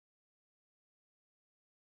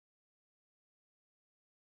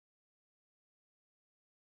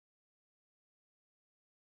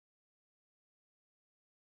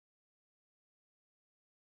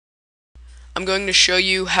I'm going to show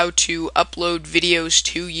you how to upload videos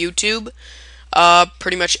to YouTube.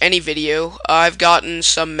 Pretty much any video. I've gotten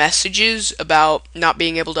some messages about not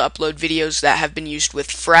being able to upload videos that have been used with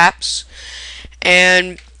fraps.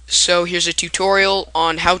 And so here's a tutorial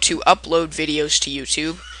on how to upload videos to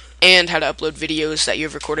YouTube and how to upload videos that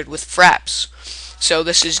you've recorded with fraps. So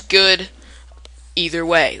this is good either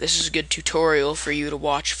way. This is a good tutorial for you to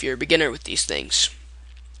watch if you're a beginner with these things.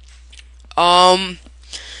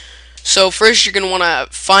 So first you're going to want to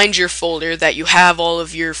find your folder that you have all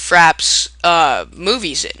of your fraps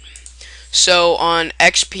movies in. So on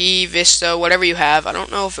XP, Vista, whatever you have, I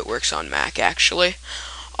don't know if it works on Mac actually,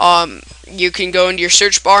 you can go into your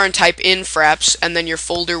search bar and type in fraps and then your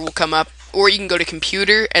folder will come up, or you can go to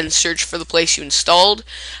computer and search for the place you installed.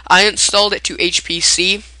 I installed it to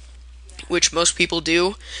HPC, which most people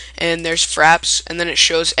do, and there's fraps, and then it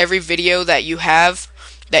shows every video that you have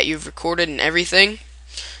that you've recorded and everything.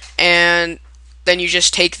 And then you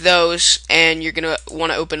just take those and you're going to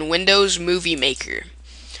want to open Windows Movie Maker.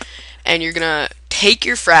 And you're going to take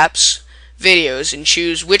your fraps videos and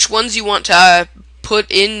choose which ones you want to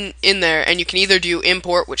put in there. And you can either do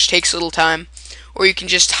import, which takes a little time, or you can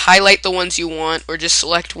just highlight the ones you want, or just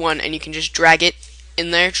select one and you can just drag it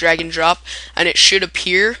in there, drag and drop, and it should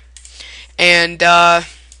appear. And I'm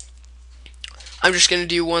just going to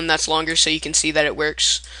do one that's longer so you can see that it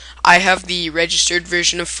works. I have the registered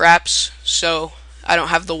version of fraps, so I don't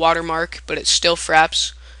have the watermark, but it's still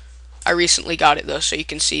fraps. I recently got it though, so you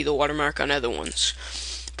can see the watermark on other ones.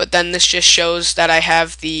 But then this just shows that I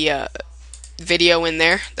have the video in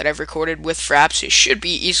there that I've recorded with fraps. It should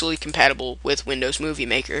be easily compatible with Windows Movie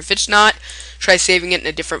Maker. If it's not, try saving it in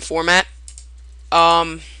a different format.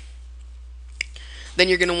 Then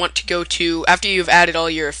you're going to want to go to, after you've added all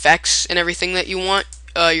your effects and everything that you want,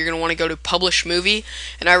 you're going to want to go to Publish Movie,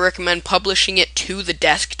 and I recommend publishing it to the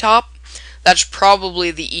desktop. That's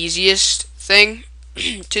probably the easiest thing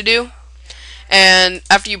to do. And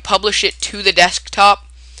after you publish it to the desktop,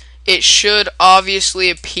 it should obviously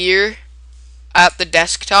appear at the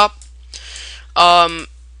desktop.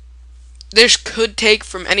 This could take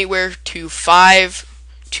from anywhere to 5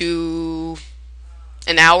 to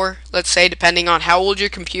an hour, let's say, depending on how old your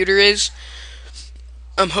computer is.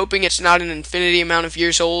 I'm hoping it's not an infinity amount of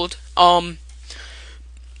years old.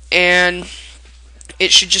 And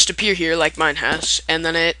it should just appear here like mine has, and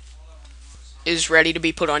then it is ready to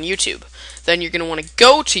be put on YouTube. Then you're going to want to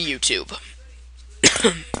go to YouTube.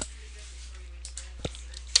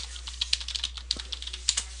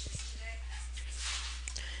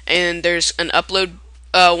 And there's an upload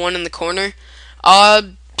one in the corner.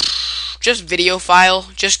 Just video file.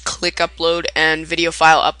 Just click upload, and video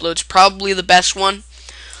file upload's probably the best one.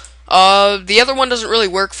 The other one doesn't really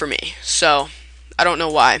work for me, so I don't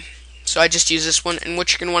know why. So I just use this one, and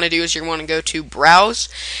what you're going to want to do is you're going to want to go to Browse,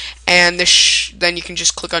 and then you can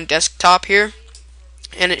just click on Desktop here,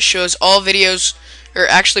 and it shows all videos, or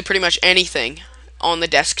actually pretty much anything on the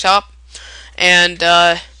desktop. And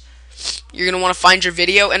you're going to want to find your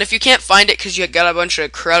video, and if you can't find it because you got a bunch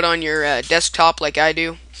of crud on your desktop like I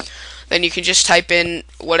do, then you can just type in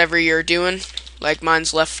whatever you're doing, like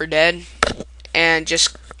mine's Left 4 Dead, and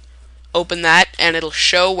just open that and it'll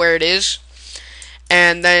show where it is,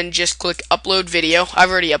 and then just click upload video. I've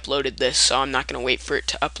already uploaded this, so I'm not gonna wait for it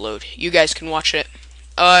to upload. You guys can watch it.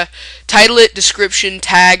 Title it, description,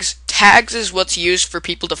 tags. Tags is what's used for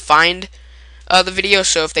people to find the video,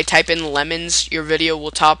 so if they type in lemons, your video will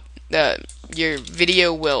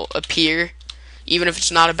appear even if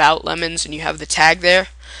it's not about lemons and you have the tag there.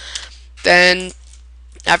 Then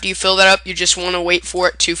after you fill that up, you just want to wait for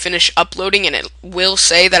it to finish uploading, and it will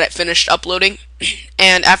say that it finished uploading.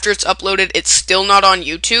 And after it's uploaded, it's still not on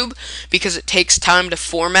YouTube because it takes time to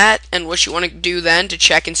format. And what you want to do then to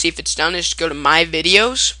check and see if it's done is to go to My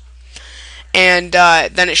Videos, and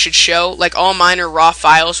then it should show, like, all mine are raw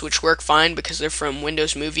files, which work fine because they're from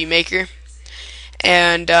Windows Movie Maker.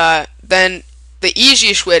 And then the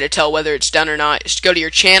easiest way to tell whether it's done or not is to go to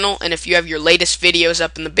your channel, and if you have your latest videos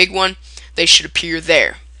up in the big one, they should appear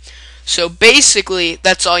there. So basically,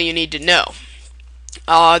 that's all you need to know.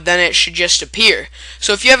 Then it should just appear.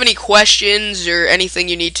 So if you have any questions or anything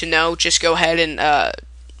you need to know, just go ahead and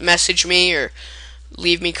message me or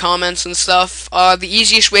leave me comments and stuff. The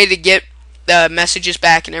easiest way to get the messages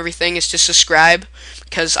back and everything is to subscribe,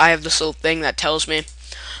 because I have this little thing that tells me.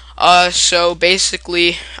 So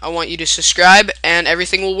basically, I want you to subscribe and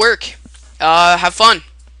everything will work. Have fun.